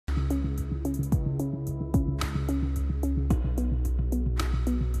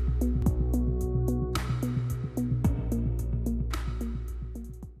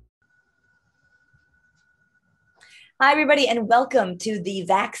Hi, everybody, and welcome to the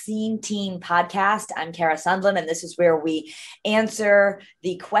Vaccine Team podcast. I'm Kara Sundlun, and this is where we answer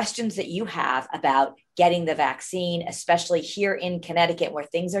the questions that you have about getting the vaccine, especially here in Connecticut, where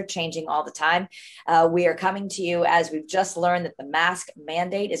things are changing all the time. We are coming to you as we've just learned that the mask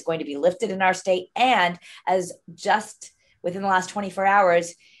mandate is going to be lifted in our state, and as just within the last 24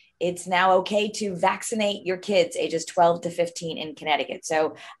 hours, it's now okay to vaccinate your kids ages 12 to 15 in Connecticut.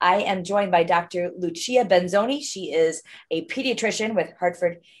 So I am joined by Dr. Lucia Benzoni. She is a pediatrician with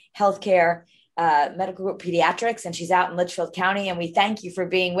Hartford Healthcare Medical Group Pediatrics, and she's out in Litchfield County. And we thank you for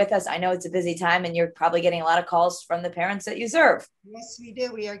being with us. I know it's a busy time, and you're probably getting a lot of calls from the parents that you serve. Yes, we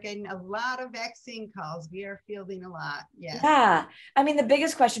do. We are getting a lot of vaccine calls. We are fielding a lot. Yes. Yeah. I mean, the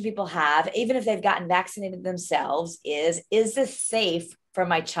biggest question people have, even if they've gotten vaccinated themselves, is this safe for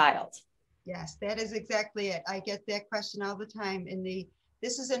my child? Yes, that is exactly it. I get that question all the time.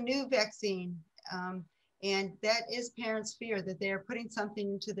 This is a new vaccine, and that is parents' fear that they are putting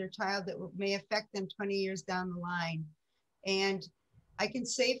something into their child that may affect them 20 years down the line. And I can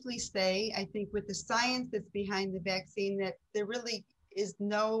safely say, I think with the science that's behind the vaccine, that there really is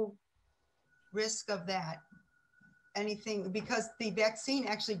no risk of that. Anything, because the vaccine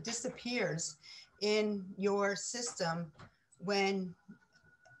actually disappears in your system when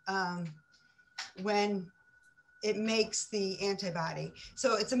it makes the antibody.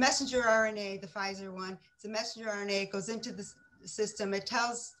 So it's a messenger RNA, the Pfizer one. It's a messenger RNA. It goes into the system. It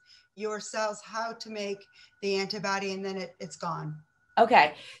tells your cells how to make the antibody, and then it's gone.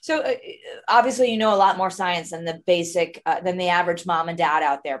 Okay. So obviously, you know a lot more science than than the average mom and dad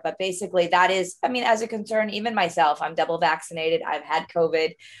out there. But basically, that is, I mean, as a concern, even myself, I'm double vaccinated. I've had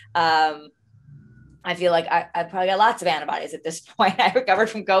COVID. I feel like I've probably got lots of antibodies at this point. I recovered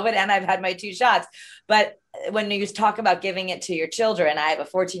from COVID and I've had my 2 shots. But when you talk about giving it to your children, I have a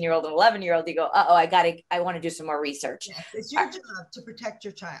 14-year-old and 11-year-old, you go, I want to do some more research. Yes, it's your job to protect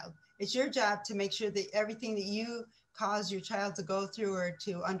your child. It's your job to make sure that everything that you cause your child to go through or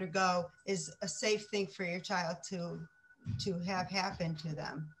to undergo is a safe thing for your child to have happen to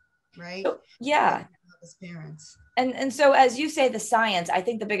them, right? Yeah. As parents. And so as you say, the science, I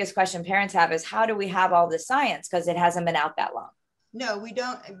think the biggest question parents have is how do we have all this science? Because it hasn't been out that long. No, we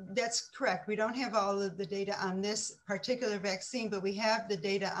don't. That's correct. We don't have all of the data on this particular vaccine, but we have the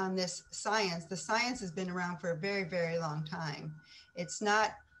data on this science. The science has been around for a very, very long time. It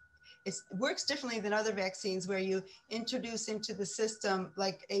works differently than other vaccines where you introduce into the system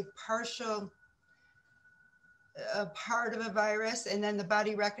like a part of a virus, and then the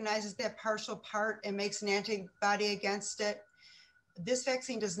body recognizes that partial part and makes an antibody against it. This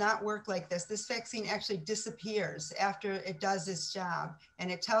vaccine does not work like this. This vaccine actually disappears after it does its job, and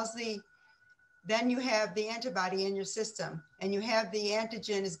it tells then you have the antibody in your system, and you have the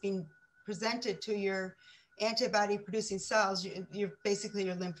antigen is being presented to your antibody producing cells, you're basically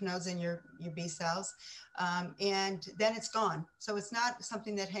your lymph nodes and your B cells, and then it's gone. So it's not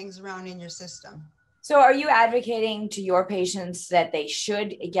something that hangs around in your system. So are you advocating to your patients that they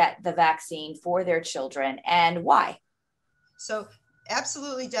should get the vaccine for their children, and why? So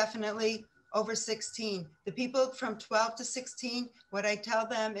absolutely, definitely over 16. The people from 12 to 16, what I tell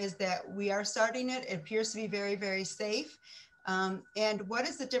them is that we are starting it. It appears to be very, very safe. And what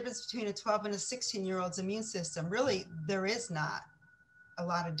is the difference between a 12 and a 16-year-old's immune system? Really, there is not a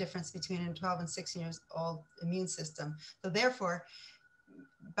lot of difference between a 12 and 16-year-old immune system. So therefore,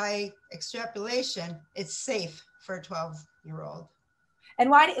 by extrapolation, it's safe for a 12-year-old. And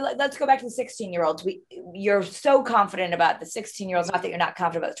why? Let's go back to the 16-year-olds. You're so confident about the 16-year-olds, not that you're not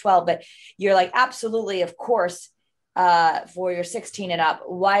confident about the 12, but you're like, absolutely, of course, for your 16 and up.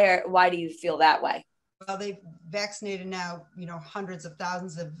 Why do you feel that way? Well, they've vaccinated now, hundreds of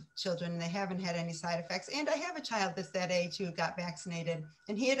thousands of children, and they haven't had any side effects. And I have a child that's that age who got vaccinated,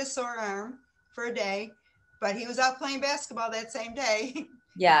 and he had a sore arm for a day, but he was out playing basketball that same day.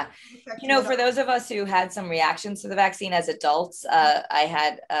 Yeah. For those of us who had some reactions to the vaccine as adults, I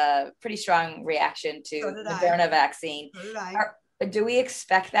had a pretty strong reaction to the Moderna vaccine. So did I. Do we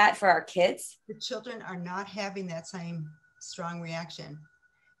expect that for our kids? The children are not having that same strong reaction.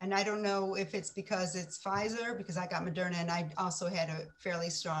 And I don't know if it's because it's Pfizer, because I got Moderna and I also had a fairly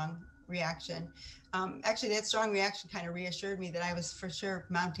strong reaction. Actually, that strong reaction kind of reassured me that I was for sure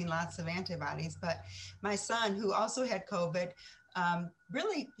mounting lots of antibodies. But my son, who also had COVID,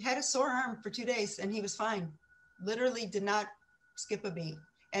 really had a sore arm for 2 days and he was fine. Literally did not skip a beat.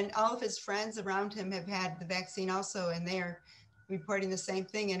 And all of his friends around him have had the vaccine also, and they're reporting the same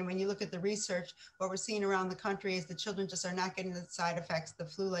thing. And when you look at the research, what we're seeing around the country is the children just are not getting the side effects, the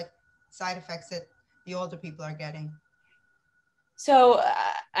flu-like side effects that the older people are getting. So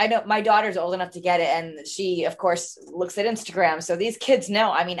I know my daughter's old enough to get it, and she, of course, looks at Instagram. So these kids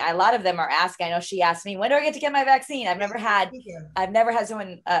know. I mean, a lot of them are asking. I know she asked me, "When do I get to get my vaccine?" I've never had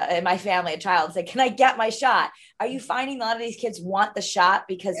someone in my family, a child, say, "Can I get my shot?" Are you finding a lot of these kids want the shot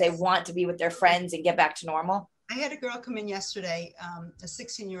because they want to be with their friends and get back to normal? I had a girl come in yesterday, a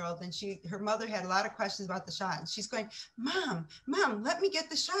 16-year-old, and her mother had a lot of questions about the shot. And she's going, Mom, let me get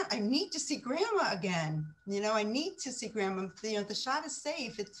the shot. I need to see grandma again. I need to see grandma. The shot is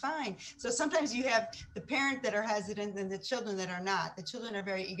safe. It's fine. So sometimes you have the parent that are hesitant and the children that are not. The children are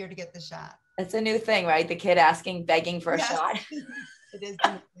very eager to get the shot. It's a new thing, right? The kid begging for a shot. It is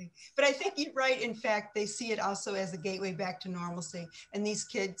definitely. But I think you're right. In fact, they see it also as a gateway back to normalcy. And these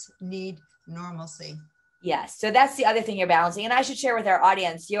kids need normalcy. Yes. So that's the other thing you're balancing. And I should share with our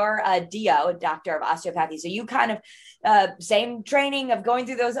audience, you're a DO, a doctor of osteopathy. So you kind of same training of going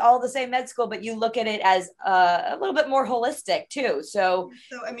through all the same med school, but you look at it as a little bit more holistic too. So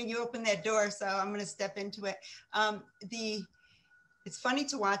I mean, you open that door, so I'm going to step into it. It's funny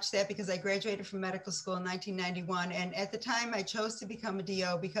to watch that because I graduated from medical school in 1991. And at the time I chose to become a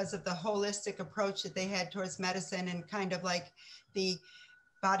DO because of the holistic approach that they had towards medicine and kind of like the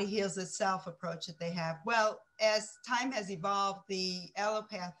body heals itself approach that they have. Well, as time has evolved, the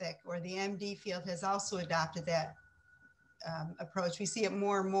allopathic or the MD field has also adopted that approach. We see it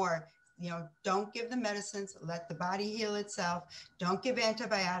more and more. Don't give the medicines, let the body heal itself. Don't give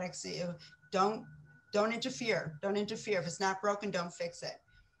antibiotics. Don't interfere. Don't interfere. If it's not broken, don't fix it.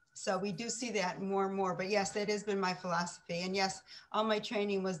 So we do see that more and more. But yes, that has been my philosophy. And yes, all my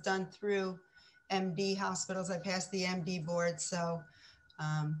training was done through MD hospitals. I passed the MD board. So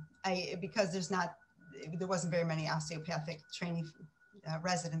because there wasn't very many osteopathic training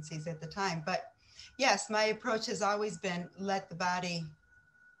residencies at the time. But yes, my approach has always been let the body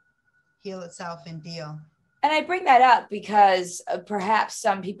heal itself and deal. And I bring that up because perhaps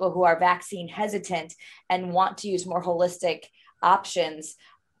some people who are vaccine hesitant and want to use more holistic options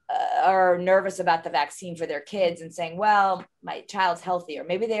are nervous about the vaccine for their kids and saying, well, my child's healthy, or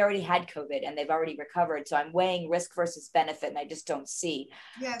maybe they already had COVID and they've already recovered. So I'm weighing risk versus benefit and I just don't see.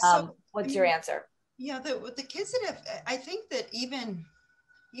 Yeah. So, what's your answer? Yeah, the kids that have, I think that even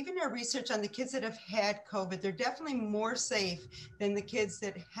our research on the kids that have had COVID, they're definitely more safe than the kids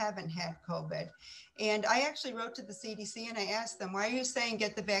that haven't had COVID. And I actually wrote to the CDC and I asked them, why are you saying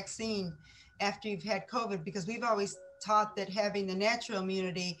get the vaccine after you've had COVID? Because we've always taught that having the natural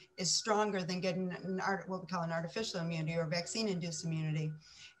immunity is stronger than getting what we call an artificial immunity or vaccine-induced immunity.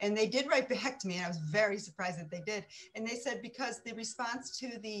 And they did write back to me, and I was very surprised that they did. And they said, because the response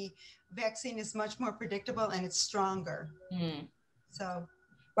to the vaccine is much more predictable and it's stronger. So.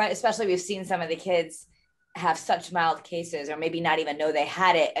 Right. Especially we've seen some of the kids have such mild cases or maybe not even know they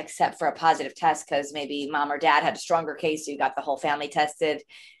had it except for a positive test because maybe mom or dad had a stronger case. So you got the whole family tested.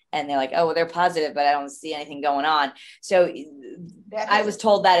 And they're like, oh, well, they're positive, but I don't see anything going on. So I was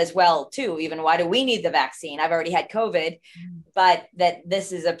told that as well, too. Even why do we need the vaccine? I've already had COVID, but that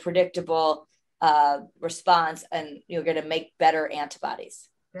this is a predictable response and you're going to make better antibodies.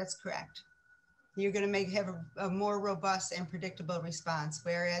 That's correct. You're going to have a more robust and predictable response.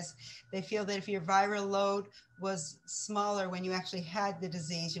 Whereas they feel that if your viral load was smaller when you actually had the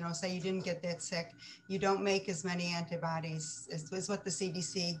disease, say you didn't get that sick, you don't make as many antibodies is what the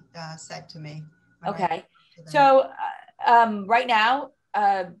CDC said to me. Okay. So right now,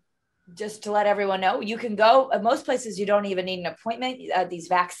 just to let everyone know, you can go most places. You don't even need an appointment at these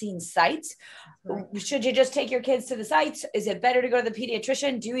vaccine sites. Right. Should you just take your kids to the sites? Is it better to go to the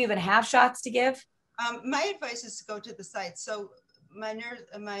pediatrician? Do you even have shots to give? My advice is to go to the site. So my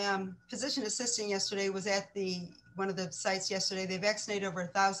physician assistant yesterday was at one of the sites yesterday. They vaccinated over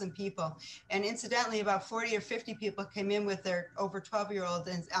 1,000 people. And incidentally, about 40 or 50 people came in with their over 12-year-old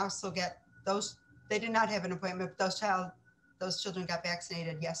and also get those. They did not have an appointment, but those children got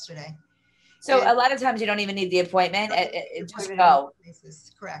vaccinated yesterday. So a lot of times you don't even need the appointment. Just go.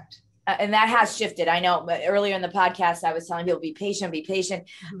 Correct. And that has shifted. I know, but earlier in the podcast, I was telling people, be patient.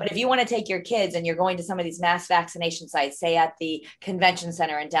 Mm-hmm. But if you want to take your kids and you're going to some of these mass vaccination sites, say at the convention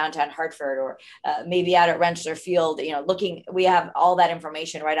center in downtown Hartford, or maybe out at Rentschler Field, we have all that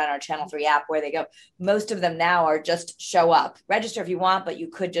information right on our Channel 3 app where they go. Most of them now are just show up, register if you want, but you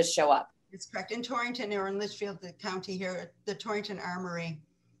could just show up. It's correct. In Torrington or in Litchfield, the county here, the Torrington Armory,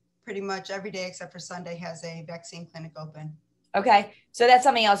 pretty much every day except for Sunday has a vaccine clinic open. Okay. So that's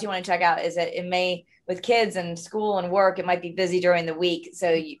something else you want to check out is that with kids and school and work, it might be busy during the week.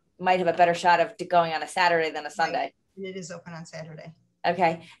 So you might have a better shot of going on a Saturday than a Sunday. Right. And it is open on Saturday.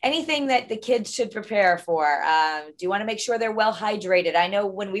 Okay. Anything that the kids should prepare for? Do you want to make sure they're well hydrated? I know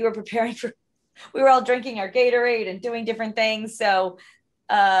when we were preparing we were all drinking our Gatorade and doing different things. So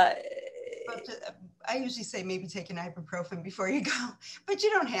But I usually say maybe take an ibuprofen before you go, but you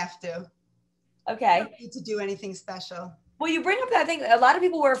don't have to. Okay. You don't need to do anything special. Well, you bring up that thing. A lot of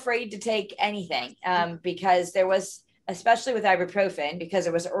people were afraid to take anything because there was, especially with ibuprofen, because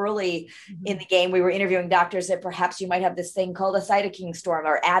it was early in the game. We were interviewing doctors that perhaps you might have this thing called a cytokine storm,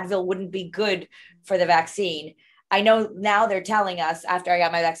 or Advil wouldn't be good for the vaccine. I know now they're telling us after I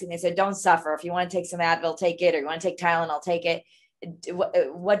got my vaccine, they said, don't suffer. If you want to take some Advil, take it, or you want to take Tylenol, take it.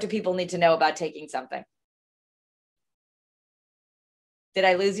 What do people need to know about taking something? Did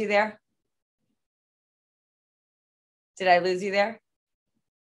I lose you there? Did I lose you there?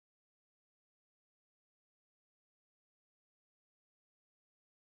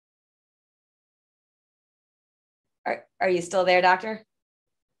 Are you still there, doctor?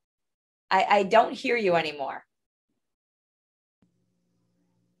 I don't hear you anymore.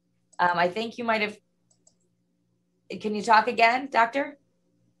 I think you might have. Can you talk again, doctor?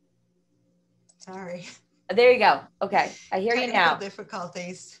 Sorry. There you go. Okay. I hear you now. Technical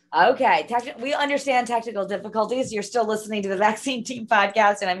difficulties. Okay. We understand technical difficulties. You're still listening to the Vaccine Team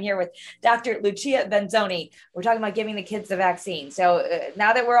podcast, and I'm here with Dr. Lucia Benzoni. We're talking about giving the kids the vaccine. So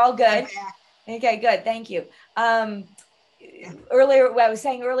now that we're all good. Okay, good. Thank you. Earlier, I was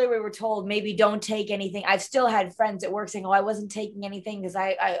saying earlier, we were told maybe don't take anything. I've still had friends at work saying, oh, I wasn't taking anything because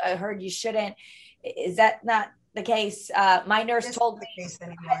I heard you shouldn't. Is that not the case? My nurse told me,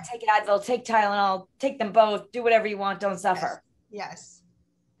 take Advil, take Tylenol, take them both, do whatever you want, don't suffer. Yes.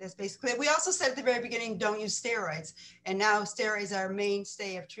 That's basically it. We also said at the very beginning, don't use steroids. And now steroids are a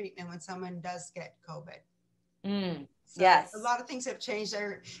mainstay of treatment when someone does get COVID. So yes. A lot of things have changed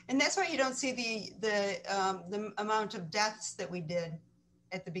there. And that's why you don't see the amount of deaths that we did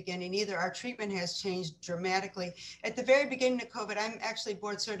at the beginning either. Our treatment has changed dramatically. At the very beginning of COVID, I'm actually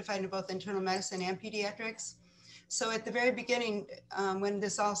board certified in both internal medicine and pediatrics. So at the very beginning, when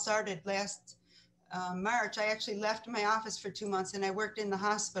this all started last March, I actually left my office for 2 months and I worked in the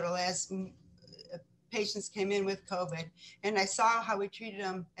hospital as patients came in with COVID. And I saw how we treated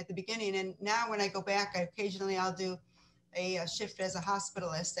them at the beginning. And now when I go back, occasionally I'll do a shift as a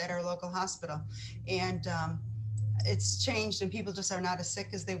hospitalist at our local hospital. And it's changed and people just are not as sick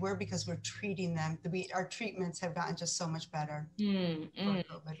as they were because we're treating them. Our treatments have gotten just so much better for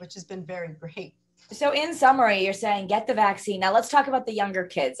COVID, which has been very great. So in summary, you're saying get the vaccine. Now let's talk about the younger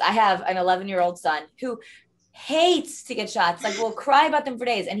kids. I have an 11-year-old son who hates to get shots, like we'll cry about them for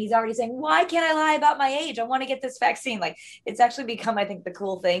days. And he's already saying, why can't I lie about my age? I want to get this vaccine. Like it's actually become, I think, the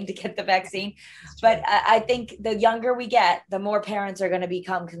cool thing to get the vaccine. But I think the younger we get, the more parents are going to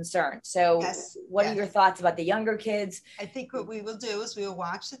become concerned. So what are your thoughts about the younger kids? I think what we will do is we will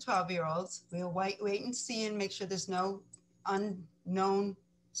watch the 12-year-olds. We'll wait and see and make sure there's no unknown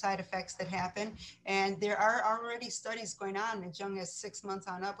side effects that happen. And there are already studies going on as young as 6 months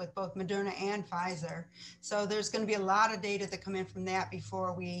on up with both Moderna and Pfizer. So there's going to be a lot of data that come in from that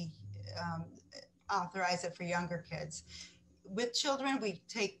before we authorize it for younger kids. With children, we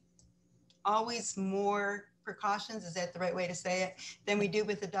take always more precautions, is that the right way to say it, than we do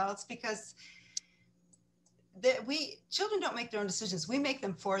with adults, because children don't make their own decisions. We make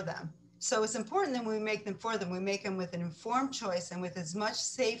them for them. So it's important that when we make them for them, we make them with an informed choice and with as much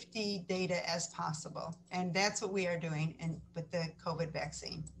safety data as possible. And that's what we are doing with the COVID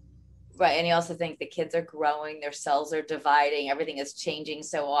vaccine. Right. And you also think the kids are growing, their cells are dividing, everything is changing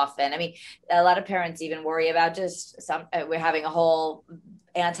so often. I mean, a lot of parents even worry about we're having a whole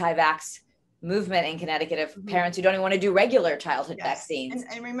anti-vax movement in Connecticut of parents who don't even want to do regular childhood vaccines.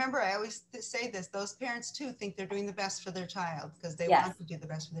 And remember, I always say this, those parents too think they're doing the best for their child because they want to do the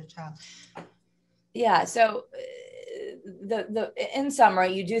best for their child. Yeah. So in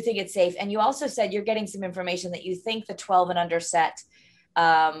summary, you do think it's safe. And you also said you're getting some information that you think the 12 and under set,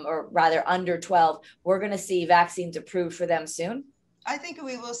 or rather under 12, we're going to see vaccines approved for them soon. I think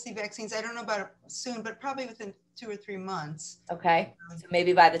we will see vaccines. I don't know about it soon, but probably within 2 or 3 months. Okay. So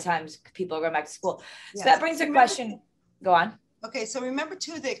maybe by the time people are going back to school. So that brings a question. Go on. Okay. So remember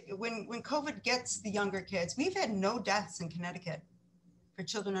too, that when COVID gets the younger kids, we've had no deaths in Connecticut for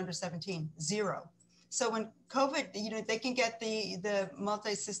children under 17, 0. So when COVID, they can get the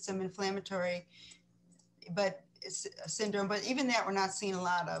multi-system inflammatory, syndrome, but even that we're not seeing a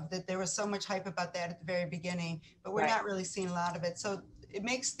lot of. That there was so much hype about that at the very beginning, but we're not really seeing a lot of it. So it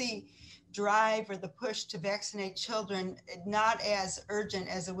makes the drive or the push to vaccinate children not as urgent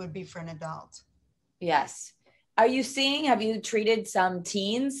as it would be for an adult. Yes. Have you treated some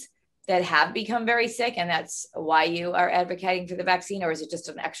teens that have become very sick and that's why you are advocating for the vaccine, or is it just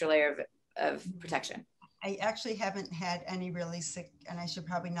an extra layer of protection? I actually haven't had any really sick, and I should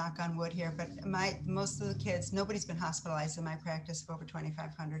probably knock on wood here, but most of the kids, nobody's been hospitalized in my practice of over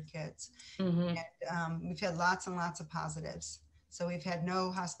 2,500 kids. Mm-hmm. And we've had lots and lots of positives. So we've had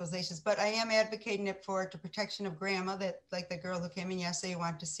no hospitalizations, but I am advocating it for the protection of grandma, that like the girl who came in yesterday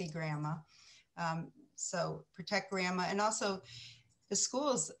wanted to see grandma. So protect grandma. And also the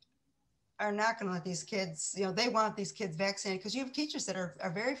schools are not going to let these kids, they want these kids vaccinated, because you have teachers that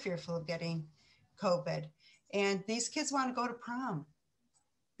are very fearful of getting COVID. And these kids want to go to prom.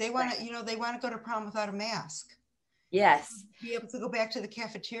 They want to, they want to go to prom without a mask. Yes. Be able to go back to the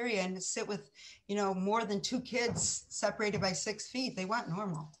cafeteria and sit with, more than 2 kids separated by 6 feet. They want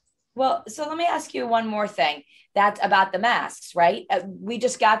normal. Well, so let me ask you one more thing. That's about the masks, right? We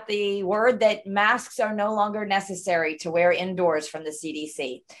just got the word that masks are no longer necessary to wear indoors from the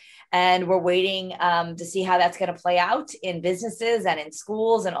CDC. And we're waiting to see how that's going to play out in businesses and in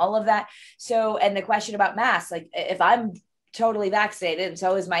schools and all of that. So, and the question about masks, like if I'm totally vaccinated and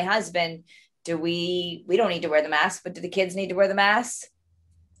so is my husband, we don't need to wear the mask, but do the kids need to wear the masks?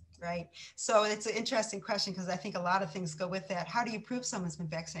 Right. So it's an interesting question, because I think a lot of things go with that. How do you prove someone's been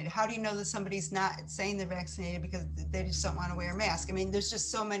vaccinated? How do you know that somebody's not saying they're vaccinated because they just don't want to wear a mask? I mean, there's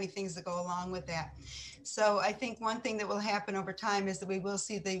just so many things that go along with that. So I think one thing that will happen over time is that we will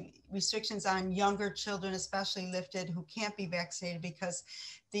see the restrictions on younger children, especially, lifted, who can't be vaccinated, because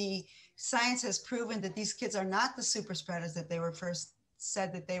the science has proven that these kids are not the super spreaders that they were first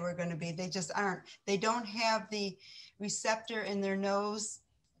said that they were going to be. They just aren't. They don't have the receptor in their nose,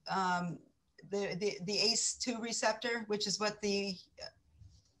 the ACE2 receptor, which is what the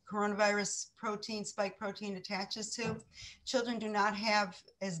coronavirus protein, spike protein, attaches to. Children do not have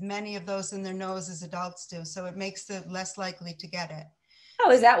as many of those in their nose as adults do, so it makes them less likely to get it. Oh,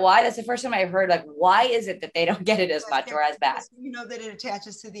 is that why? That's the first time I've heard, like, why is it that they don't get it as much or as bad? You know that it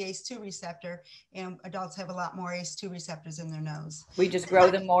attaches to the ACE2 receptor, and adults have a lot more ACE2 receptors in their nose. We just grow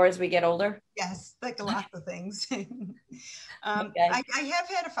them more as we get older? Yes, like a lot of things. Okay. I have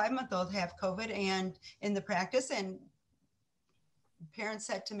had a 5-month-old have COVID and in the practice, and parents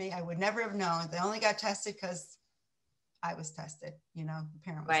said to me, I would never have known. They only got tested because I was tested, the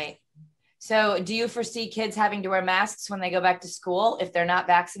parent was right. tested. So do you foresee kids having to wear masks when they go back to school if they're not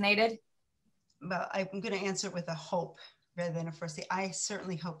vaccinated? Well, I'm going to answer it with a hope rather than a foresee. I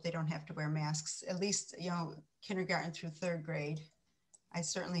certainly hope they don't have to wear masks, at least, kindergarten through 3rd grade. I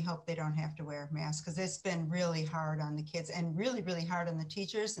certainly hope they don't have to wear masks, because it's been really hard on the kids and really, really hard on the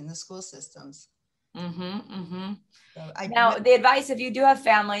teachers and the school systems. Mm-hmm, mm-hmm. So now, the advice, if you do have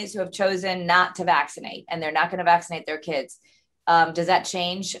families who have chosen not to vaccinate and they're not going to vaccinate their kids, does that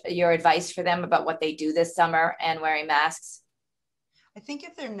change your advice for them about what they do this summer and wearing masks? I think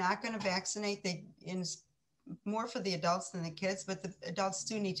if they're not going to vaccinate, more for the adults than the kids, but the adults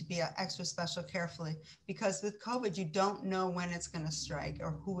do need to be extra special carefully, because with COVID, you don't know when it's going to strike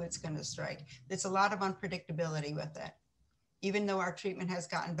or who it's going to strike. There's a lot of unpredictability with it. Even though our treatment has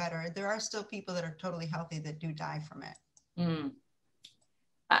gotten better, there are still people that are totally healthy that do die from it. Mm.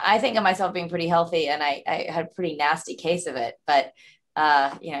 I think of myself being pretty healthy, and I had a pretty nasty case of it, but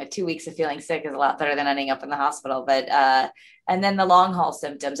 2 weeks of feeling sick is a lot better than ending up in the hospital. But and then the long haul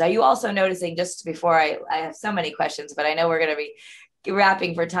symptoms. Are you also noticing, just before I have so many questions, but I know we're going to be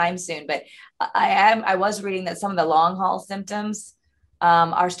wrapping for time soon, but I was reading that some of the long haul symptoms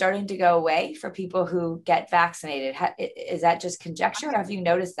are starting to go away for people who get vaccinated. Is that just conjecture, or have you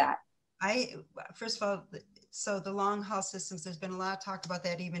noticed that? First of all, so the long haul systems, there's been a lot of talk about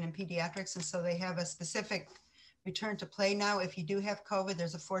that even in pediatrics. And so they have a specific return to play now. If you do have COVID,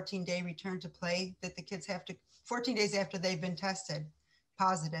 there's a 14-day return to play that the kids have to, 14 days after they've been tested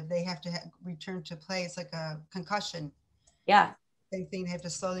positive, they have to return to play. It's like a concussion. Yeah. Same thing, they have to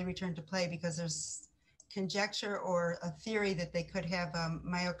slowly return to play, because there's conjecture or a theory that they could have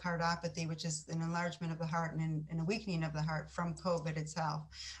myocardopathy, which is an enlargement of the heart and a weakening of the heart from COVID itself.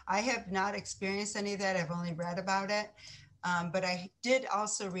 I have not experienced any of that. I've only read about it. But I did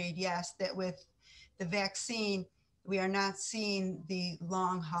also read, yes, that with the vaccine, we are not seeing the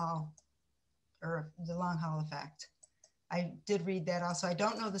long haul effect. I did read that also. I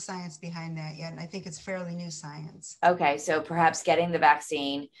don't know the science behind that yet, and I think it's fairly new science. Okay, so perhaps getting the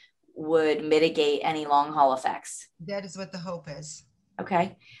vaccine would mitigate any long haul effects. That is what the hope is.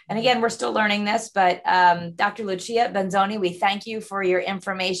 Okay. And again, we're still learning this, but Dr. Lucia Benzoni, we thank you for your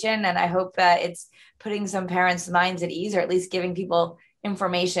information, and I hope that it's putting some parents' minds at ease, or at least giving people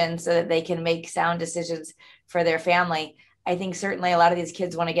information so that they can make sound decisions for their family. I think certainly a lot of these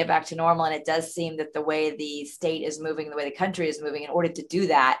kids want to get back to normal, and it does seem that the way the state is moving, the way the country is moving, in order to do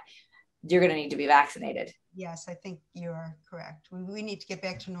that, you're going to need to be vaccinated. Yes, I think you are correct. We need to get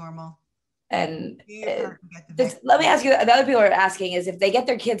back to normal. And Do your part and get the vaccine. let me ask you, the other people are asking is if they get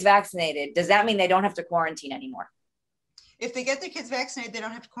their kids vaccinated, does that mean they don't have to quarantine anymore? If they get their kids vaccinated, they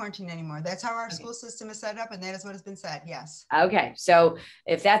don't have to quarantine anymore. That's how our school system is set up, and that is what has been said. Yes. Okay. So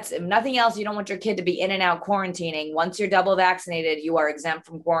if nothing else, you don't want your kid to be in and out quarantining. Once you're double vaccinated, you are exempt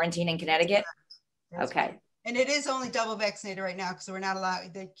from quarantine in Connecticut. That's okay. Right. And it is only double vaccinated right now because we're not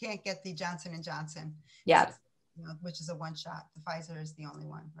allowed, they can't get the Johnson & Johnson. Yeah. Which is a one shot. The Pfizer is the only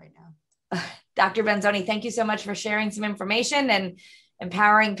one right now. Dr. Benzoni, thank you so much for sharing some information and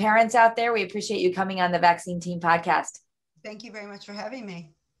empowering parents out there. We appreciate you coming on the Vaccine Team podcast. Thank you very much for having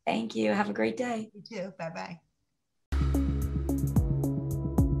me. Thank you. Have a great day. You too. Bye-bye.